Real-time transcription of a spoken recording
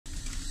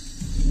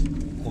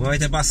Come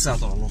avete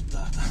passato la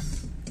nottata?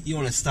 Io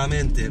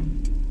onestamente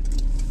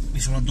mi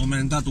sono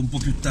addormentato un po'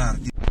 più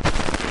tardi.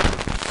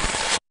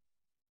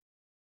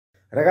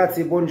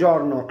 Ragazzi,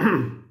 buongiorno.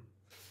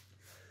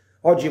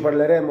 Oggi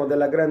parleremo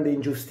della grande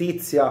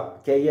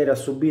ingiustizia che ieri ha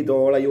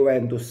subito la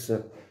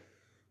Juventus.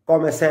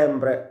 Come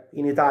sempre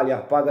in Italia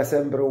paga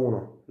sempre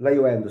uno, la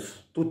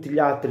Juventus. Tutti gli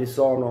altri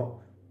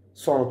sono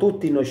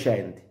tutti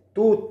innocenti,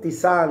 tutti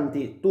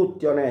santi,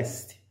 tutti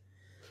onesti.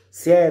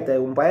 Siete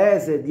un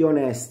paese di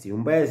onesti,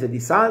 un paese di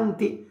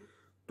santi,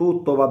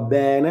 tutto va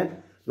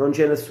bene, non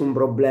c'è nessun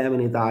problema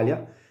in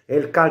Italia e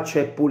il calcio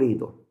è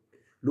pulito.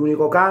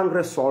 L'unico cancro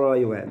è solo la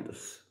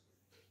Juventus.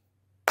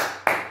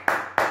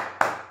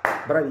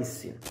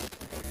 Bravissimo.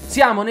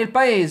 Siamo nel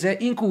paese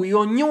in cui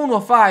ognuno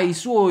fa i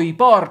suoi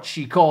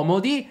porci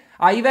comodi,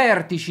 ai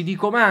vertici di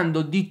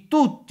comando di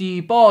tutti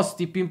i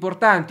posti più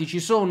importanti ci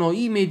sono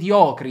i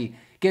mediocri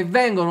che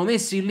vengono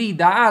messi lì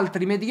da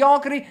altri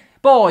mediocri,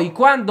 poi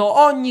quando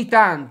ogni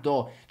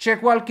tanto c'è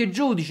qualche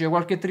giudice,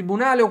 qualche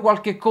tribunale o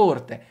qualche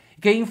corte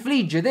che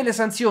infligge delle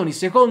sanzioni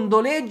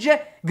secondo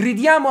legge,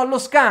 gridiamo allo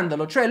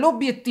scandalo, cioè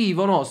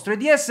l'obiettivo nostro è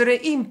di essere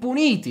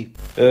impuniti.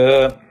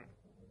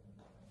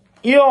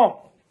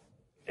 Io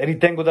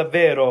ritengo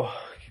davvero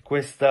che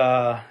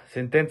questa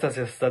sentenza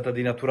sia stata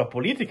di natura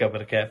politica,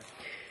 perché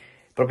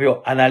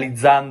proprio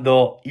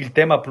analizzando il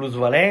tema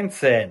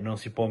plusvalenze non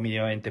si può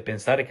minimamente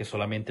pensare che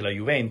solamente la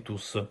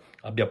Juventus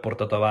abbia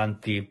portato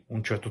avanti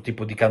un certo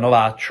tipo di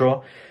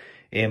canovaccio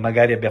e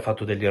magari abbia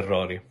fatto degli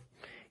errori,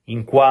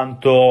 in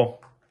quanto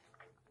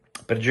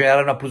per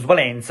generare una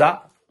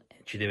plusvalenza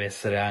ci deve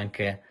essere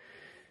anche,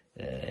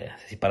 se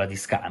si parla di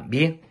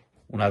scambi,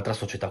 un'altra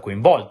società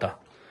coinvolta.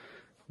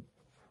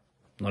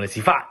 Non le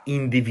si fa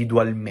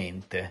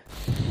individualmente.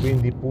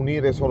 Quindi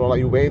punire solo la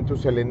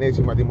Juventus è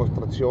l'ennesima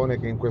dimostrazione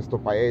che in questo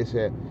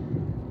paese,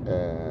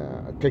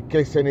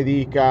 che se ne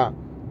dica,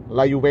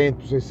 la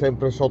Juventus è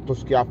sempre sotto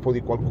schiaffo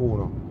di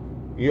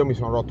qualcuno. Io mi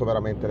sono rotto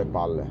veramente le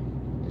palle.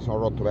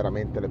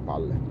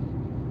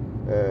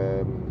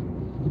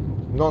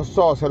 Non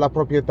so se la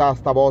proprietà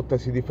stavolta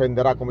si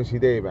difenderà come si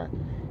deve.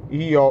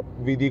 Io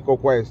vi dico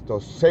questo: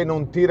 se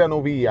non tirano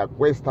via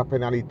questa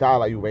penalità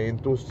alla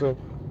Juventus,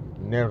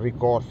 nel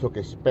ricorso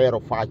che spero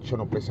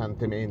facciano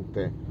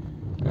pesantemente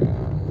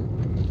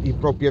i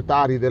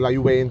proprietari della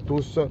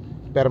Juventus,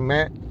 per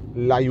me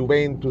la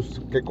Juventus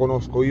che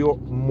conosco io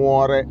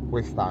muore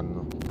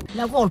quest'anno.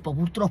 La colpa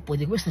purtroppo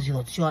di questa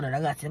situazione,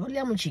 ragazzi,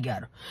 parliamoci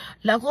chiaro,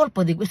 la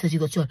colpa di questa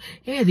situazione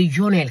è di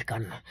John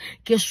Elkann,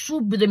 che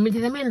subito,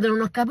 immediatamente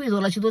non ha capito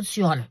la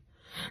situazione,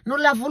 non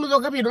l'ha voluto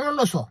capire, non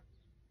lo so.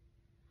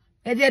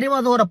 Ed è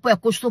arrivato ora poi a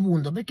questo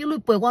punto, perché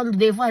lui poi quando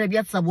deve fare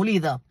piazza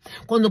pulita,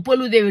 quando poi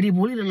lui deve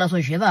ripulire la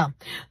società,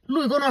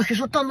 lui conosce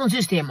soltanto un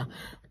sistema,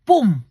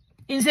 pum,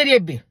 in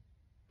Serie B,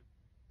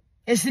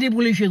 e si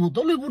ripulisce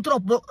tutto. Lui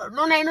purtroppo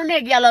non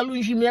è che ha la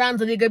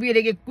lungimiranza di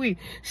capire che qui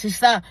si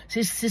sta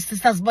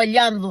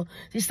sbagliando,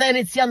 si sta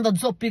iniziando a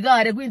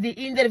zoppicare,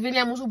 quindi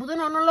interveniamo subito.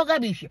 No, non lo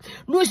capisce.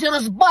 Lui se non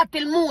sbatte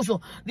il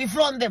muso di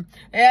fronte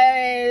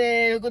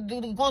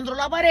contro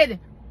la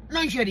parete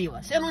non ci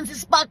arriva, se non si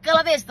spacca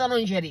la testa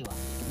non ci arriva.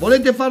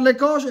 Volete fare le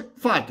cose?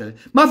 Fatele,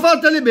 ma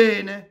fatele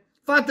bene,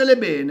 fatele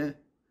bene.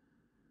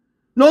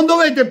 Non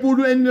dovete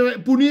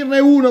punirne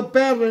uno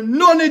per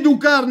non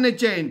educarne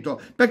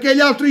 100, perché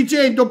gli altri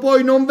 100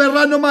 poi non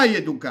verranno mai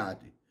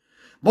educati.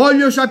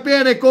 Voglio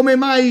sapere come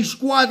mai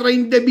squadre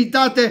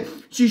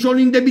indebitate, si sono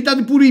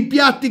indebitati pure i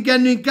piatti che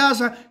hanno in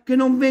casa che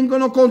non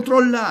vengono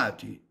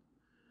controllati.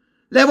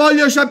 Le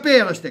voglio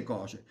sapere queste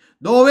cose.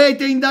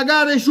 Dovete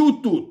indagare su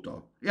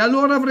tutto. E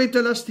allora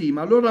avrete la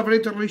stima, allora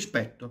avrete il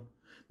rispetto,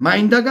 ma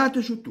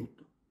indagate su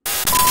tutto.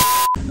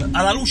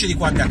 Alla luce di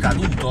quanto è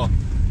accaduto,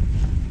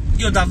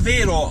 io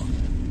davvero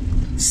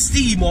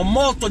stimo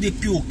molto di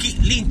più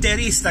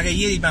l'interista che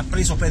ieri mi ha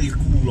preso per il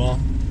culo,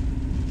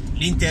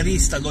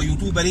 l'interista, lo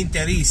youtuber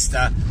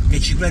interista che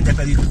ci prende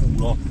per il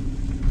culo,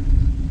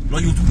 lo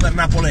youtuber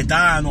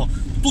napoletano,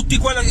 tutti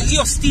quelli che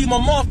io stimo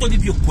molto di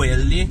più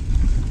quelli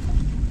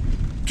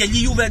che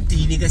gli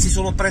juventini che si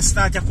sono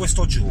prestati a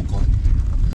questo gioco.